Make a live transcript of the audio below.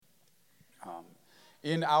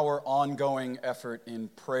in our ongoing effort in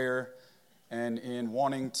prayer and in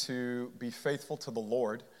wanting to be faithful to the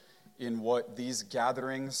Lord in what these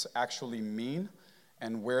gatherings actually mean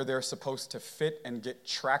and where they're supposed to fit and get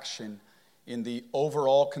traction in the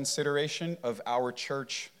overall consideration of our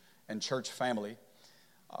church and church family,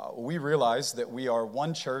 we realize that we are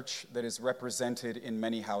one church that is represented in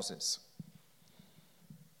many houses.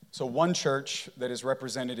 So one church that is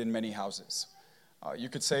represented in many houses. You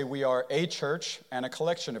could say we are a church and a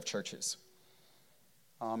collection of churches.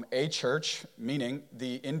 A church, meaning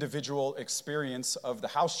the individual experience of the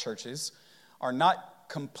house churches, are not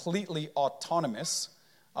completely autonomous,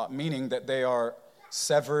 meaning that they are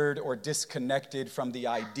severed or disconnected from the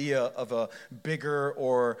idea of a bigger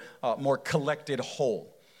or more collected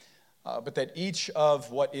whole. But that each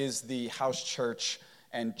of what is the house church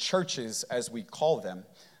and churches, as we call them,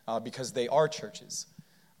 because they are churches.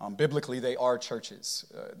 Biblically, they are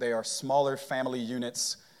churches. They are smaller family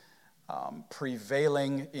units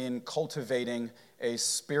prevailing in cultivating a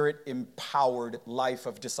spirit-empowered life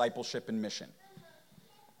of discipleship and mission.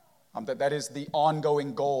 That is the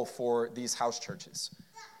ongoing goal for these house churches,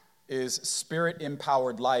 is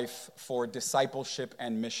spirit-empowered life for discipleship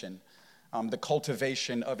and mission, the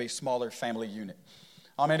cultivation of a smaller family unit.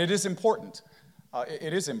 And it is important.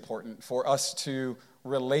 It is important for us to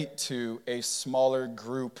relate to a smaller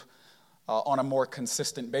group on a more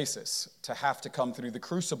consistent basis, to have to come through the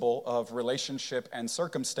crucible of relationship and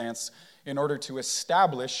circumstance in order to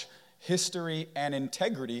establish history and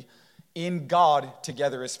integrity in God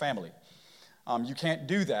together as family. You can't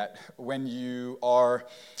do that when you are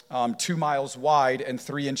 2 miles wide and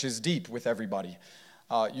 3 inches deep with everybody.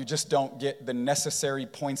 You just don't get the necessary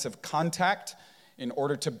points of contact in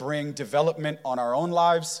order to bring development on our own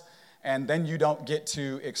lives, and then you don't get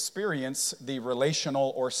to experience the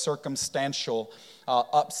relational or circumstantial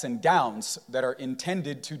ups and downs that are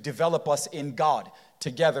intended to develop us in God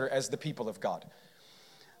together as the people of God.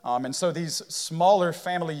 And so these smaller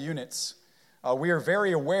family units, we are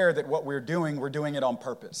very aware that what we're doing it on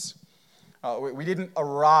purpose. We didn't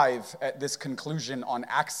arrive at this conclusion on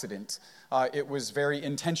accident. It was very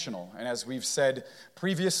intentional. And as we've said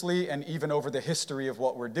previously, and even over the history of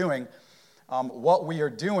what we're doing, what we are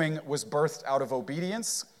doing was birthed out of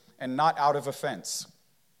obedience and not out of offense.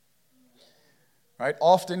 Right?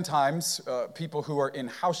 Oftentimes, people who are in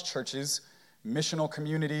house churches, missional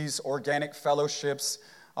communities, organic fellowships,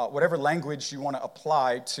 whatever language you want to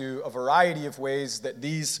apply to a variety of ways that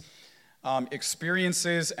these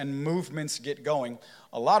experiences and movements get going,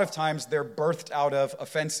 a lot of times they're birthed out of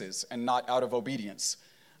offenses and not out of obedience.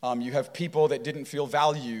 You have people that didn't feel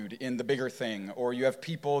valued in the bigger thing, or you have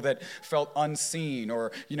people that felt unseen,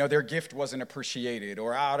 or their gift wasn't appreciated,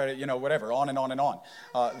 or whatever, on and on and on.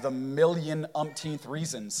 The million umpteenth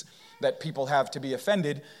reasons that people have to be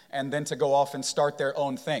offended and then to go off and start their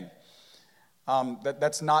own thing.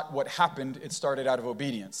 That's not what happened. It started out of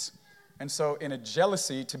obedience. And so in a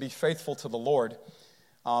jealousy to be faithful to the Lord,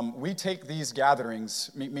 we take these gatherings,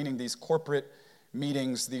 meaning these corporate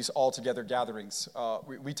meetings, these all-together gatherings,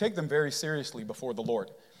 we take them very seriously before the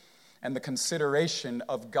Lord and the consideration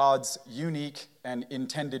of God's unique and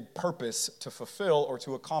intended purpose to fulfill or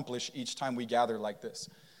to accomplish each time we gather like this.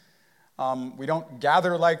 We don't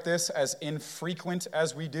gather like this as infrequent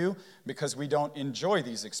as we do because we don't enjoy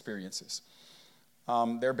these experiences.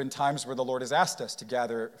 There have been times where the Lord has asked us to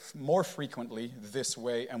gather more frequently this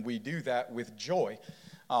way, and we do that with joy.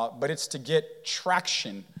 But it's to get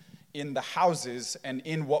traction in the houses and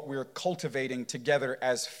in what we're cultivating together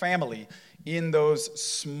as family in those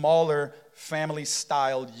smaller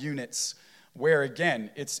family-styled units where, again,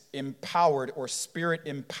 it's empowered or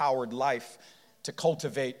spirit-empowered life to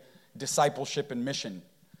cultivate discipleship and mission.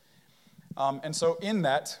 And so in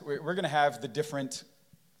that, we're going to have the different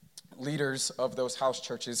leaders of those house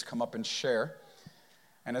churches come up and share.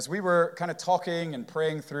 And as we were kind of talking and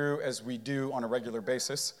praying through, as we do on a regular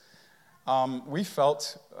basis, we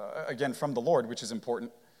felt, again, from the Lord, which is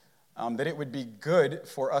important, that it would be good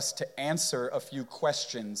for us to answer a few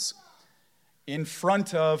questions in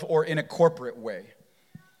front of or in a corporate way.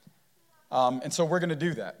 And so we're going to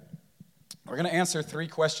do that. We're going to answer 3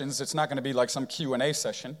 questions. It's not going to be like some Q&A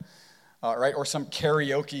session, right, or some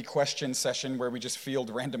karaoke question session where we just field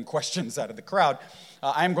random questions out of the crowd.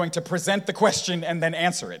 I'm going to present the question and then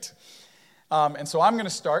answer it. And so I'm going to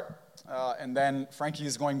start. And then Frankie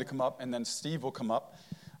is going to come up, and then Steve will come up.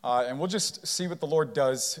 And we'll just see what the Lord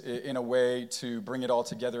does in a way to bring it all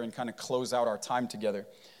together and kind of close out our time together.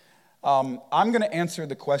 I'm going to answer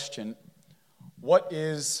the question, what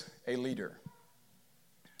is a leader?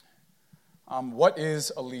 What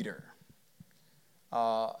is a leader?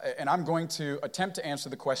 And I'm going to attempt to answer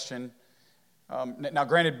the question. Now,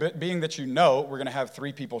 granted, being that you know we're going to have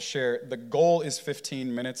 3 people share, the goal is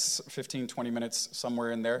 15 minutes, 15, 20 minutes,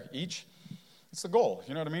 somewhere in there each. It's the goal,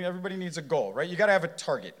 you know what I mean? Everybody needs a goal, right? You got to have a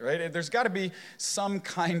target, right? There's got to be some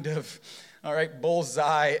kind of, all right,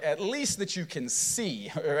 bullseye, at least that you can see,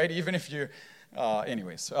 right? Even if you're,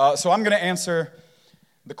 anyways. So I'm going to answer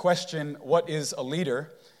the question, what is a leader?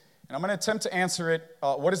 And I'm going to attempt to answer it,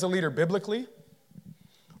 what is a leader biblically?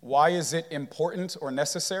 Why is it important or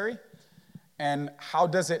necessary? And how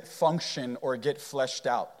does it function or get fleshed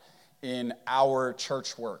out in our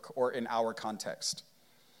church work or in our context?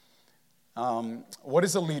 What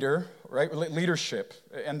is a leader, right? Leadership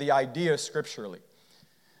and the idea scripturally.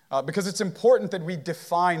 Because it's important that we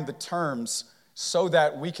define the terms so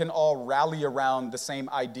that we can all rally around the same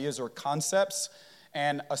ideas or concepts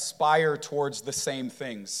and aspire towards the same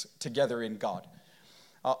things together in God.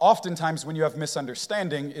 Oftentimes when you have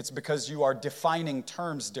misunderstanding, it's because you are defining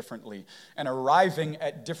terms differently and arriving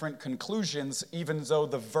at different conclusions even though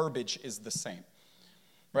the verbiage is the same.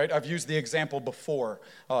 Right? I've used the example before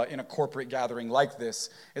in a corporate gathering like this.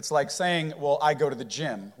 It's like saying, well, I go to the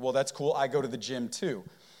gym. Well, that's cool. I go to the gym too.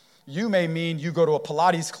 You may mean you go to a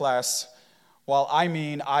Pilates class, while I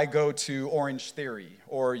mean I go to Orange Theory.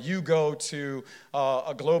 Or you go to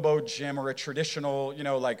a Globo gym or a traditional,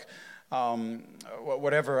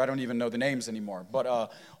 whatever, I don't even know the names anymore,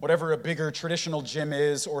 but whatever a bigger traditional gym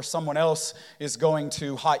is, or someone else is going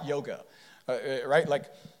to hot yoga, right? Like,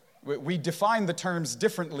 we define the terms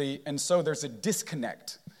differently, and so there's a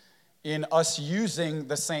disconnect in us using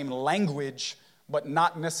the same language, but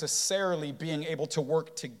not necessarily being able to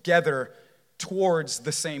work together towards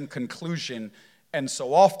the same conclusion. And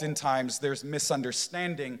so oftentimes there's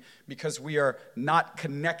misunderstanding because we are not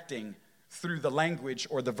connecting through the language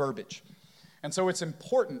or the verbiage. And so it's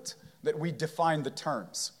important that we define the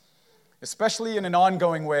terms, especially in an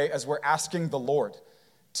ongoing way as we're asking the Lord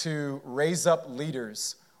to raise up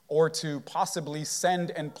leaders or to possibly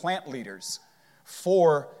send and plant leaders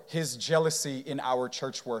for his jealousy in our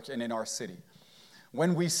church work and in our city.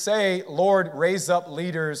 When we say, Lord, raise up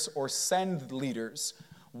leaders or send leaders,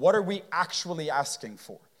 what are we actually asking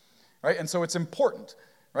for? Right? And so it's important.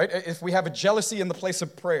 Right? If we have a jealousy in the place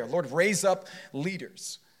of prayer, Lord, raise up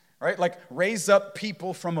leaders, right? Like raise up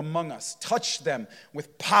people from among us, touch them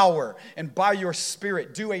with power, and by your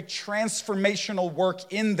Spirit, do a transformational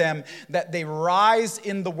work in them that they rise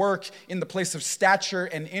in the work in the place of stature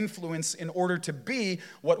and influence in order to be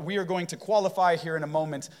what we are going to qualify here in a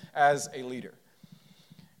moment as a leader.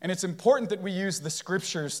 And it's important that we use the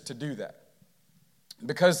scriptures to do that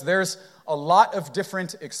because there's a lot of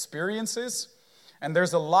different experiences. And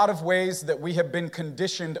there's a lot of ways that we have been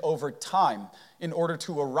conditioned over time in order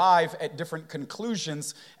to arrive at different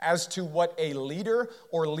conclusions as to what a leader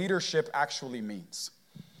or leadership actually means.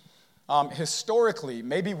 Historically,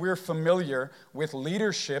 maybe we're familiar with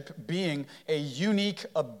leadership being a unique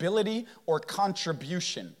ability or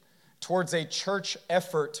contribution towards a church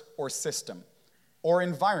effort or system or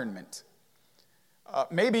environment.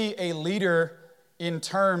 Maybe a leader in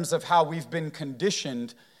terms of how we've been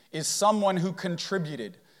conditioned is someone who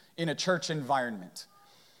contributed in a church environment,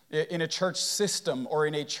 in a church system, or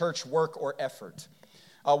in a church work or effort.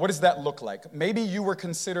 What does that look like? Maybe you were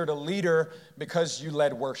considered a leader because you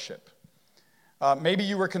led worship. Maybe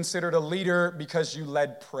you were considered a leader because you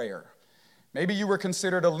led prayer. Maybe you were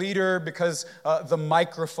considered a leader because the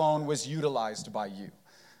microphone was utilized by you.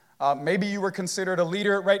 Maybe you were considered a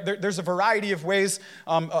leader, right? There's a variety of ways.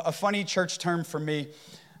 A funny church term for me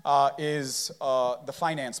is the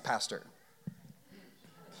finance pastor.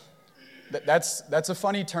 That's a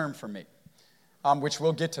funny term for me, which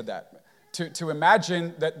we'll get to that. To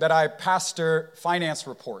imagine that I pastor finance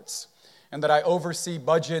reports and that I oversee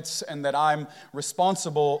budgets and that I'm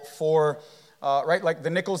responsible for, like the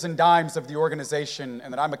nickels and dimes of the organization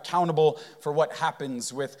and that I'm accountable for what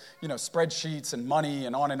happens with, spreadsheets and money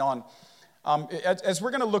and on and on. As we're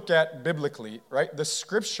going to look at biblically, right, the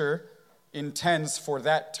scripture intends for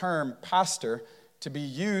that term pastor to be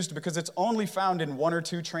used because it's only found in 1 or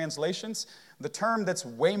 2 translations. The term that's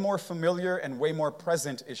way more familiar and way more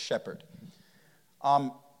present is shepherd.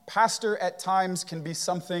 Pastor at times can be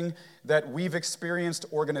something that we've experienced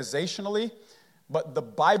organizationally, but the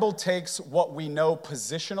Bible takes what we know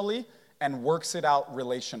positionally and works it out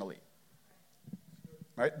relationally.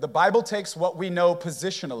 Right? The Bible takes what we know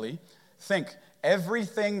positionally. Think,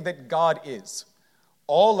 everything that God is,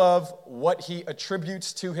 all of what he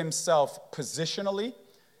attributes to himself positionally,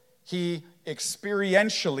 he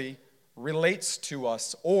experientially relates to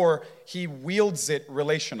us, or he wields it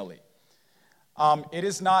relationally. It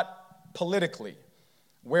is not politically.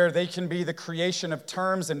 where they can be the creation of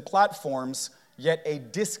terms and platforms, yet a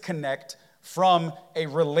disconnect from a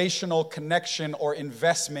relational connection or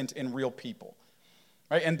investment in real people.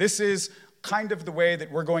 Right? And this is kind of the way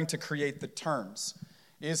that we're going to create the terms,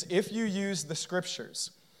 is if you use the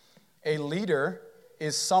scriptures, a leader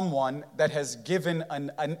is someone that has given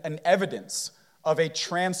an evidence of a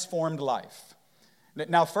transformed life.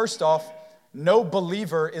 Now, first off, no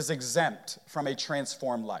believer is exempt from a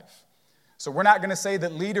transformed life. So we're not going to say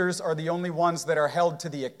that leaders are the only ones that are held to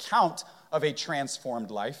the account of a transformed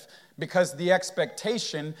life, because the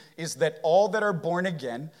expectation is that all that are born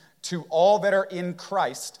again, to all that are in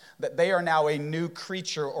Christ, that they are now a new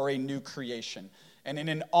creature or a new creation. And in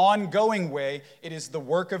an ongoing way, it is the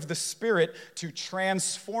work of the Spirit to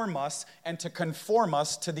transform us and to conform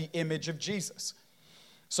us to the image of Jesus.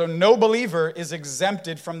 So no believer is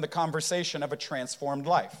exempted from the conversation of a transformed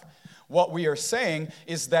life. What we are saying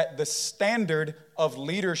is that the standard of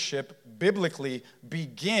leadership biblically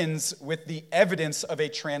begins with the evidence of a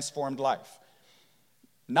transformed life.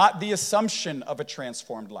 Not the assumption of a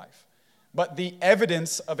transformed life, but the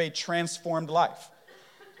evidence of a transformed life.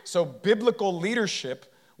 So biblical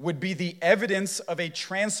leadership would be the evidence of a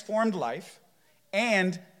transformed life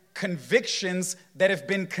and convictions that have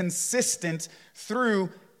been consistent through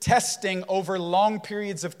testing over long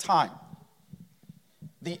periods of time.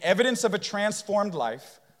 The evidence of a transformed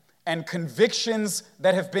life and convictions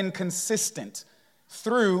that have been consistent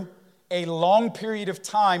through a long period of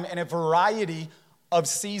time and a variety of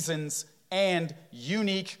seasons and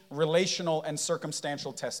unique relational and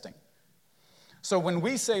circumstantial testing. So when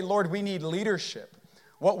we say, Lord, we need leadership,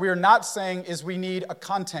 what we're not saying is we need a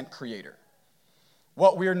content creator.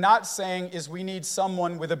 What we're not saying is we need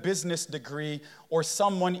someone with a business degree or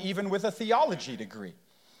someone even with a theology degree.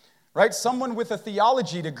 Right? Someone with a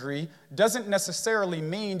theology degree doesn't necessarily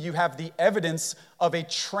mean you have the evidence of a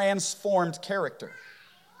transformed character.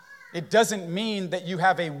 It doesn't mean that you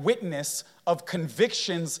have a witness of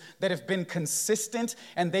convictions that have been consistent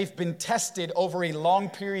and they've been tested over a long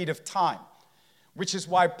period of time. Which is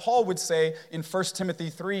why Paul would say in 1 Timothy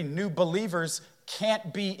 3, new believers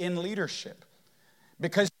can't be in leadership.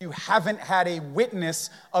 Because you haven't had a witness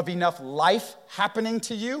of enough life happening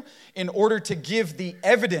to you in order to give the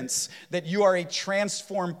evidence that you are a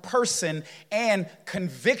transformed person, and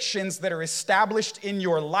convictions that are established in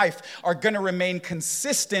your life are going to remain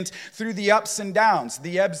consistent through the ups and downs,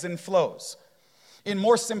 the ebbs and flows. In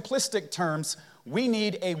more simplistic terms, we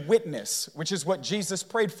need a witness, which is what Jesus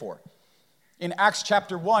prayed for. In Acts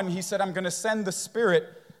chapter 1, he said, I'm going to send the Spirit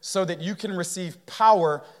so that you can receive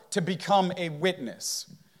power to become a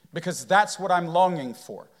witness, because that's what I'm longing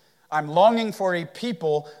for. I'm longing for a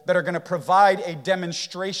people that are going to provide a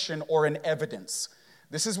demonstration or an evidence.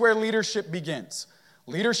 This is where leadership begins.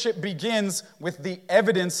 Leadership begins with the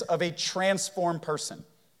evidence of a transformed person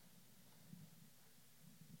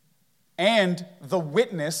and the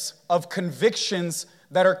witness of convictions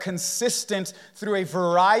that are consistent through a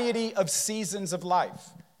variety of seasons of life.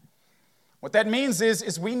 What that means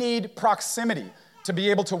is we need proximity to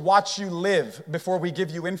be able to watch you live before we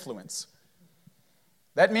give you influence.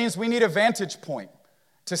 That means we need a vantage point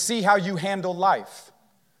to see how you handle life.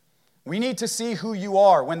 We need to see who you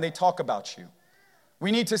are when they talk about you.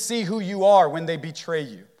 We need to see who you are when they betray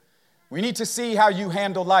you. We need to see how you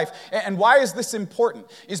handle life. And why is this important?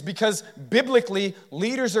 Is because biblically,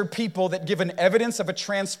 leaders are people that give an evidence of a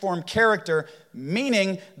transformed character,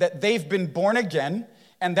 meaning that they've been born again,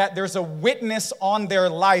 and that there's a witness on their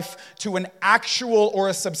life to an actual or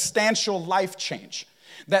a substantial life change.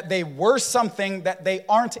 That they were something that they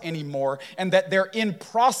aren't anymore, and that they're in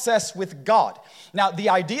process with God. Now, the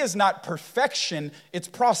idea is not perfection, it's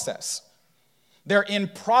process. They're in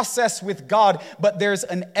process with God, but there's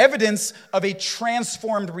an evidence of a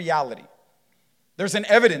transformed reality. There's an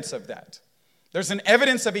evidence of that. There's an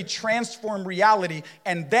evidence of a transformed reality,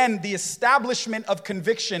 and then the establishment of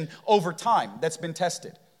conviction over time that's been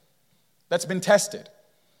tested. That's been tested.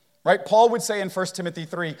 Right? Paul would say in 1 Timothy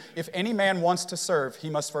 3, if any man wants to serve, he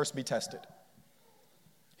must first be tested.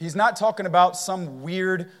 He's not talking about some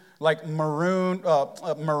weird like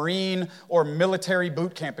marine or military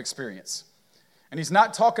boot camp experience. And he's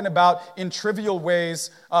not talking about, in trivial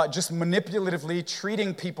ways, just manipulatively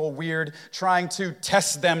treating people weird, trying to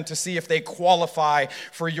test them to see if they qualify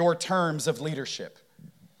for your terms of leadership.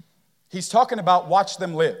 He's talking about watch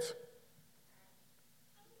them live.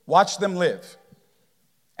 Watch them live.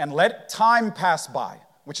 And let time pass by,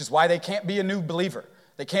 which is why they can't be a new believer.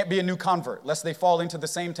 They can't be a new convert, lest they fall into the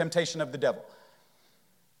same temptation of the devil.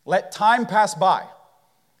 Let time pass by.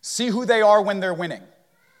 See who they are when they're winning.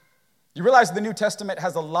 You realize the New Testament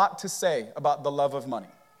has a lot to say about the love of money.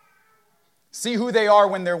 See who they are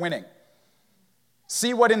when they're winning.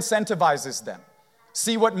 See what incentivizes them.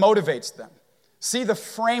 See what motivates them. See the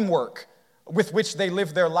framework with which they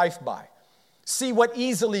live their life by. See what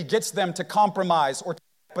easily gets them to compromise or to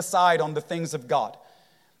step aside on the things of God.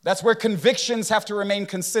 That's where convictions have to remain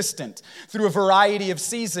consistent through a variety of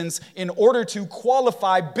seasons in order to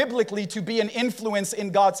qualify biblically to be an influence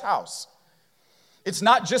in God's house. It's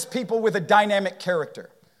not just people with a dynamic character.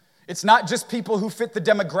 It's not just people who fit the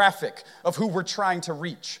demographic of who we're trying to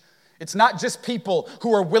reach. It's not just people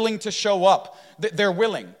who are willing to show up. They're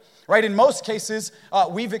willing, right? In most cases,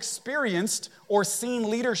 we've experienced or seen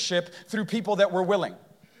leadership through people that were willing.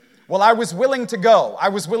 Well, I was willing to go. I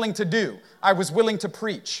was willing to do. I was willing to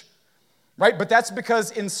preach, right? But that's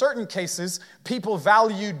because in certain cases, people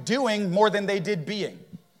value doing more than they did being.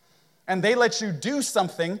 And they let you do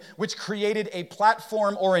something which created a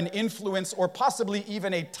platform or an influence or possibly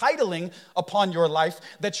even a titling upon your life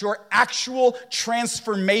that your actual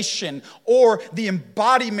transformation or the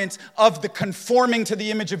embodiment of the conforming to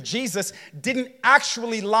the image of Jesus didn't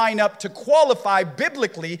actually line up to qualify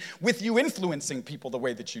biblically with you influencing people the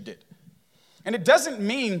way that you did. And it doesn't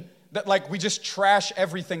mean that we just trash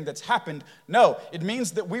everything that's happened. No, it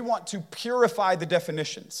means that we want to purify the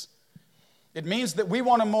definitions. It means that we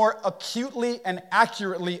want to more acutely and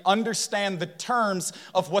accurately understand the terms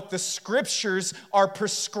of what the scriptures are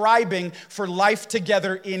prescribing for life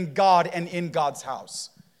together in God and in God's house.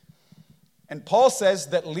 And Paul says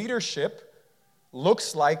that leadership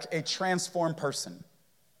looks like a transformed person,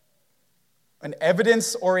 an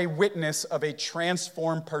evidence or a witness of a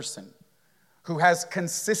transformed person who has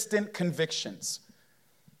consistent convictions.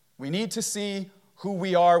 We need to see who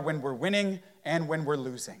we are when we're winning and when we're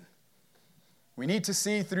losing. We need to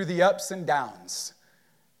see through the ups and downs,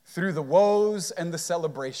 through the woes and the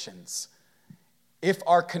celebrations, if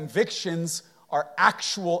our convictions are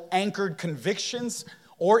actual anchored convictions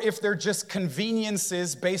or if they're just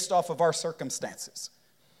conveniences based off of our circumstances.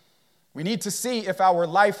 We need to see if our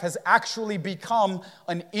life has actually become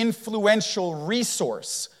an influential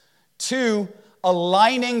resource to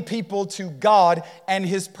aligning people to God and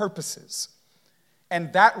His purposes.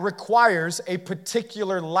 And that requires a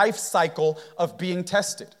particular life cycle of being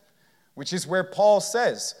tested, which is where Paul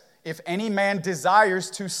says, if any man desires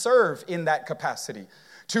to serve in that capacity,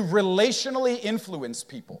 to relationally influence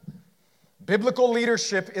people. Biblical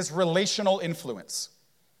leadership is relational influence.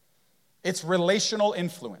 It's relational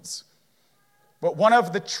influence. But one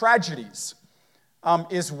of the tragedies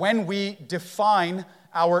is when we define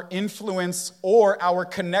our influence or our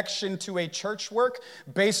connection to a church work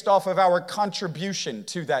based off of our contribution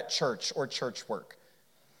to that church or church work.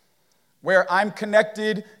 Where I'm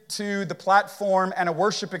connected to the platform and a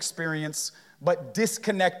worship experience, but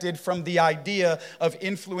disconnected from the idea of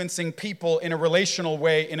influencing people in a relational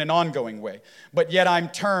way, in an ongoing way. But yet I'm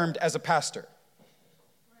termed as a pastor.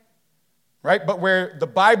 Right? But where the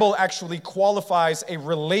Bible actually qualifies a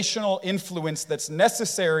relational influence that's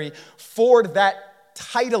necessary for that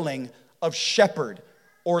titling of shepherd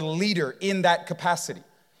or leader in that capacity,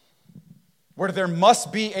 where there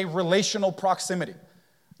must be a relational proximity,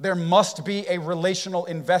 there must be a relational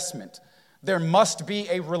investment, there must be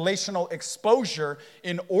a relational exposure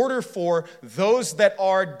in order for those that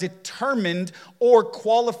are determined or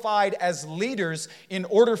qualified as leaders, in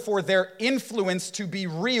order for their influence to be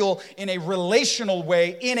real in a relational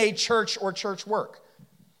way in a church or church work.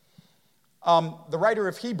 The writer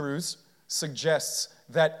of Hebrews suggests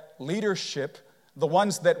that leadership, the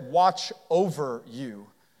ones that watch over you,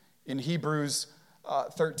 in Hebrews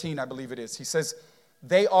 13, I believe it is, he says,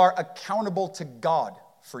 they are accountable to God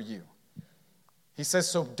for you. He says,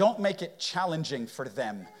 so don't make it challenging for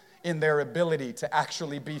them in their ability to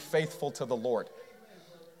actually be faithful to the Lord.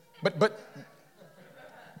 But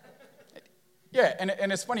yeah,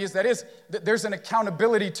 and as funny as that is, there's an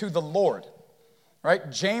accountability to the Lord.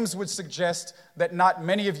 Right? James would suggest that not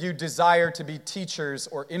many of you desire to be teachers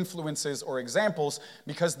or influences or examples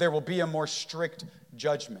because there will be a more strict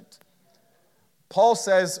judgment. Paul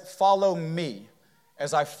says, follow me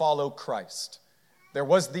as I follow Christ. There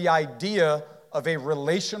was the idea of a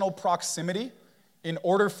relational proximity in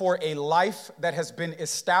order for a life that has been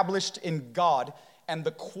established in God and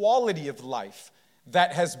the quality of life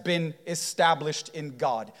that has been established in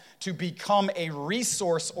God to become a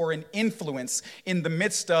resource or an influence in the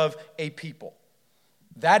midst of a people.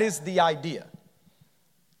 That is the idea,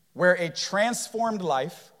 where a transformed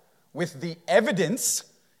life with the evidence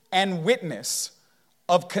and witness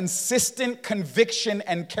of consistent conviction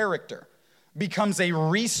and character becomes a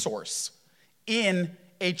resource in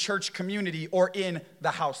a church community or in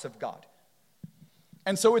the house of God.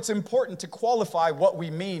 And so it's important to qualify what we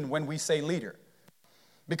mean when we say leader,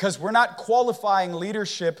 because we're not qualifying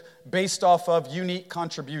leadership based off of unique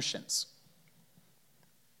contributions,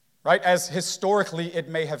 right? As historically it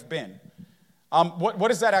may have been. What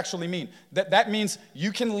does that actually mean? That means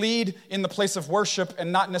you can lead in the place of worship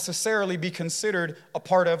and not necessarily be considered a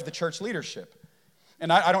part of the church leadership.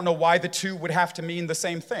 And I don't know why the two would have to mean the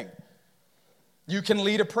same thing. You can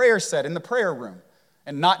lead a prayer set in the prayer room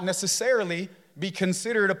and not necessarily be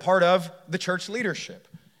considered a part of the church leadership.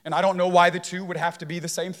 And I don't know why the two would have to be the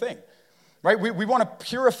same thing. Right? We want to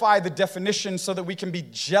purify the definition so that we can be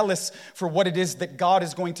jealous for what it is that God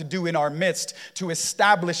is going to do in our midst to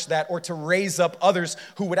establish that or to raise up others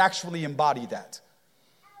who would actually embody that.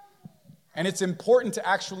 And it's important to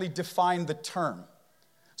actually define the term.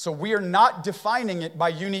 So we are not defining it by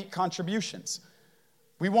unique contributions.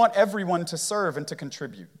 We want everyone to serve and to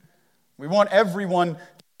contribute. We want everyone to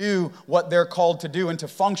do what they're called to do and to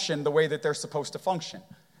function the way that they're supposed to function.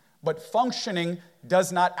 But functioning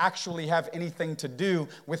does not actually have anything to do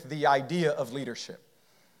with the idea of leadership,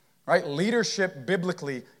 right? Leadership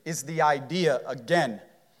biblically is the idea, again,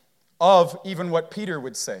 of even what Peter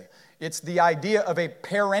would say. It's the idea of a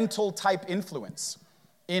parental type influence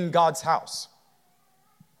in God's house.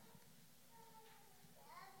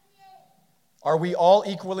 Are we all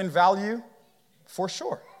equal in value? For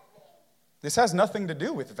sure. This has nothing to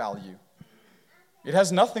do with value. It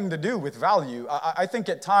has nothing to do with value. I think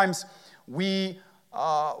at times we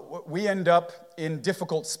end up in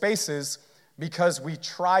difficult spaces because we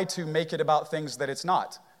try to make it about things that it's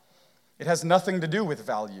not. It has nothing to do with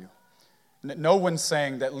value. No one's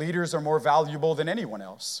saying that leaders are more valuable than anyone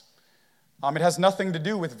else. It has nothing to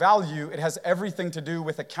do with value. It has everything to do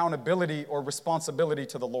with accountability or responsibility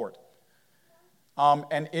to the Lord.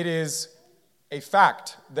 And it is a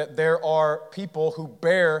fact that there are people who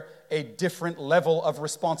bear a different level of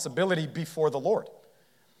responsibility before the Lord.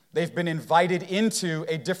 They've been invited into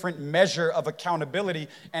a different measure of accountability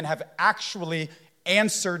and have actually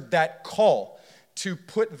answered that call to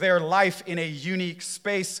put their life in a unique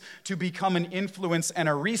space to become an influence and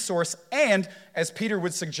a resource and, as Peter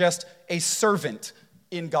would suggest, a servant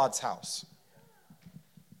in God's house.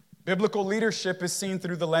 Biblical leadership is seen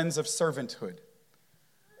through the lens of servanthood.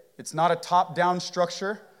 It's not a top-down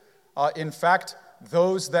structure. In fact,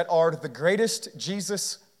 those that are the greatest,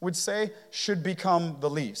 Jesus would say, should become the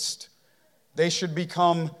least. They should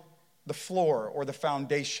become the floor or the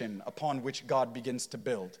foundation upon which God begins to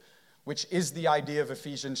build, which is the idea of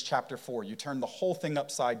Ephesians chapter 4. You turn the whole thing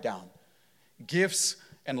upside down. Gifts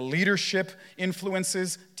and leadership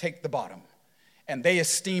influences take the bottom, and they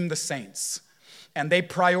esteem the saints. And they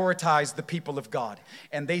prioritize the people of God.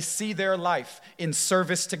 And they see their life in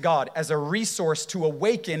service to God as a resource to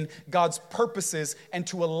awaken God's purposes and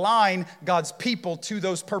to align God's people to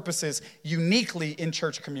those purposes uniquely in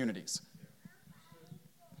church communities.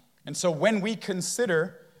 And so when we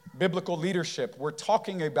consider biblical leadership, we're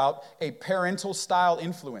talking about a parental style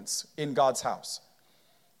influence in God's house.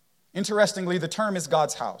 Interestingly, the term is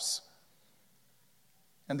God's house.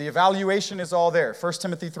 And the evaluation is all there. 1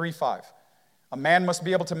 Timothy 3:5. A man must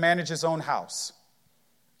be able to manage his own house.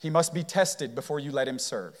 He must be tested before you let him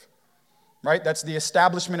serve. Right? That's the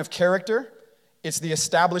establishment of character. It's the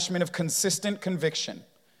establishment of consistent conviction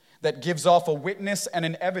that gives off a witness and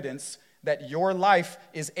an evidence that your life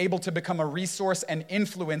is able to become a resource and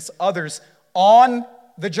influence others on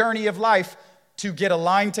the journey of life to get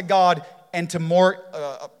aligned to God and to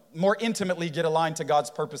more intimately get aligned to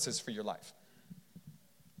God's purposes for your life.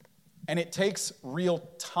 And it takes real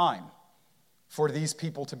time for these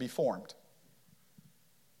people to be formed.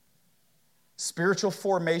 Spiritual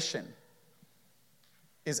formation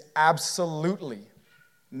is absolutely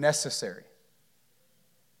necessary.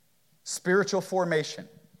 Spiritual formation,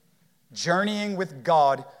 journeying with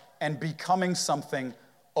God and becoming something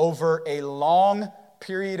over a long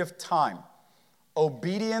period of time.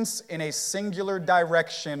 Obedience in a singular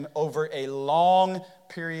direction over a long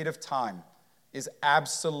period of time is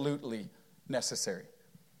absolutely necessary.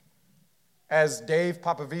 As Dave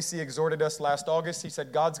Papavisi exhorted us last August, he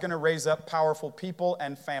said, God's going to raise up powerful people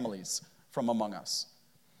and families from among us.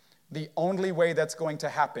 The only way that's going to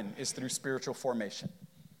happen is through spiritual formation.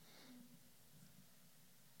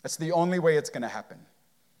 That's the only way it's going to happen.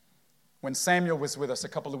 When Samuel was with us a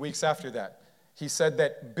couple of weeks after that, he said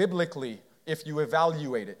that biblically, if you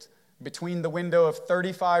evaluate it, between the window of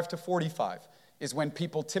 35 to 45, is when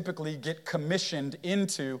people typically get commissioned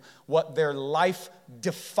into what their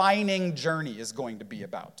life-defining journey is going to be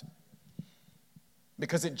about.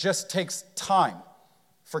 Because it just takes time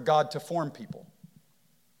for God to form people.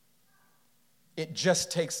 It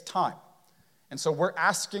just takes time. And so we're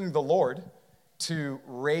asking the Lord to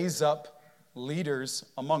raise up leaders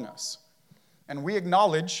among us. And we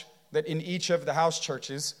acknowledge that in each of the house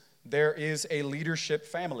churches, there is a leadership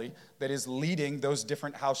family that is leading those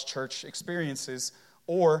different house church experiences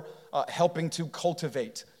or helping to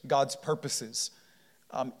cultivate God's purposes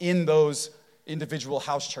in those individual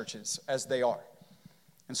house churches as they are.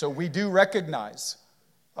 And so we do recognize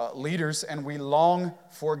leaders, and we long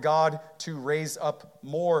for God to raise up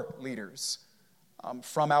more leaders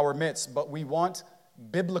from our midst, but we want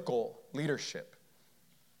biblical leadership.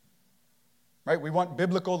 Right? We want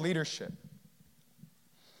biblical leadership.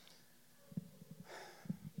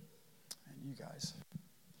 And you guys.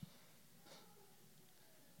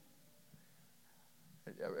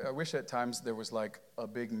 I wish at times there was like a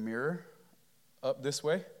big mirror up this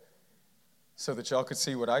way so that y'all could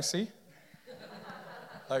see what I see.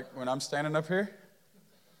 Like when I'm standing up here.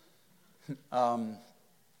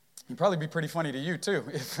 It'd probably be pretty funny to you too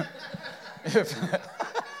if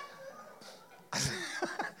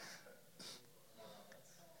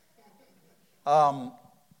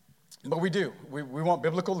but we do. We want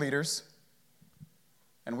biblical leaders,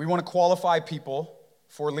 and we want to qualify people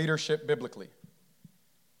for leadership biblically.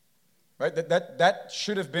 Right? That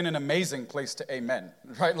should have been an amazing place to amen.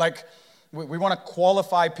 Right? Like, we want to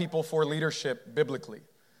qualify people for leadership biblically.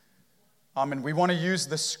 And we want to use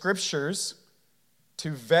the scriptures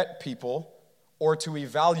to vet people or to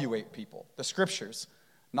evaluate people. The scriptures.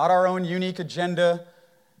 Not our own unique agenda,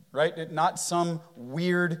 right? Not some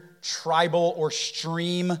weird tribal or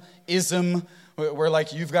stream-ism where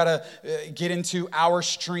like you've got to get into our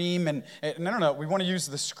stream. And no. We want to use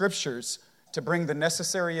the scriptures to bring the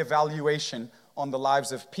necessary evaluation on the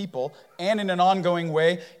lives of people, and in an ongoing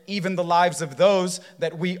way, even the lives of those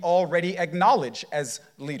that we already acknowledge as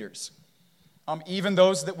leaders. Even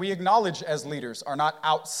those that we acknowledge as leaders are not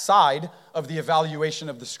outside of the evaluation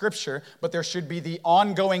of the Scripture, but there should be the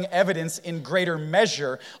ongoing evidence in greater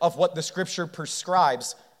measure of what the Scripture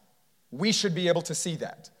prescribes. We should be able to see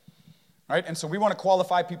that. Right? And so we want to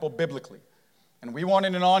qualify people biblically. And we want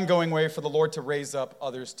in an ongoing way for the Lord to raise up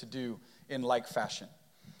others to do in like fashion.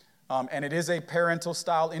 And it is a parental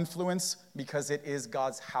style influence because it is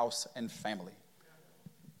God's house and family.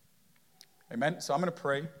 Amen? So I'm going to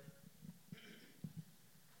pray.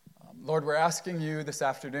 Lord, we're asking you this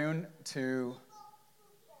afternoon to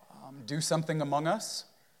do something among us.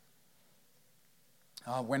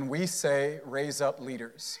 When we say raise up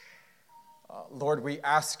leaders, Lord, we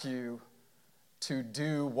ask you to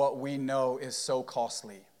do what we know is so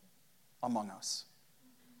costly among us.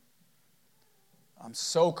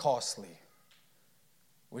 So costly.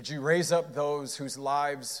 Would you raise up those whose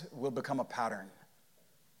lives will become a pattern,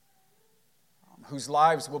 whose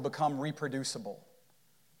lives will become reproducible?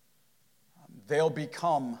 They'll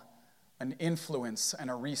become an influence and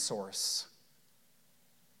a resource,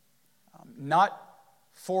 not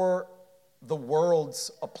for the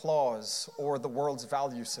world's applause or the world's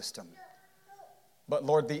value system, but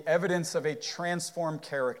Lord, the evidence of a transformed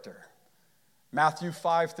character. Matthew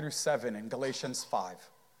 5 through 7 and Galatians 5.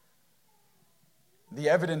 The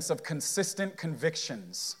evidence of consistent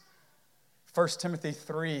convictions. 1 Timothy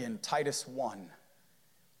 3 and Titus 1.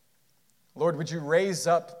 Lord, would you raise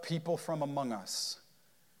up people from among us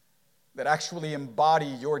that actually embody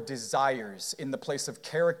your desires in the place of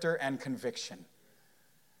character and conviction?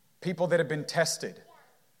 People that have been tested.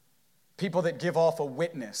 People that give off a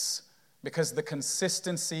witness because the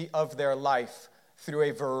consistency of their life through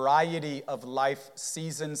a variety of life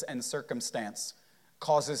seasons and circumstance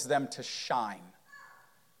causes them to shine.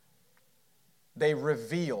 They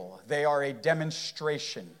reveal, they are a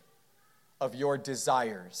demonstration of your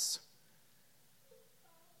desires.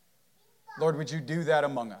 Lord, would you do that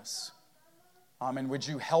among us? And would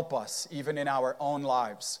you help us, even in our own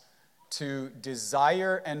lives, to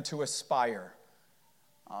desire and to aspire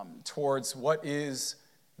towards what is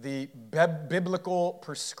the biblical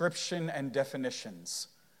prescription and definitions,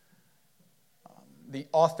 the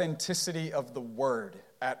authenticity of the word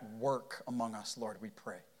at work among us, Lord, we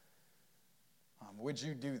pray. Would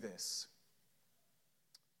you do this?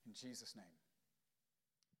 In Jesus' name.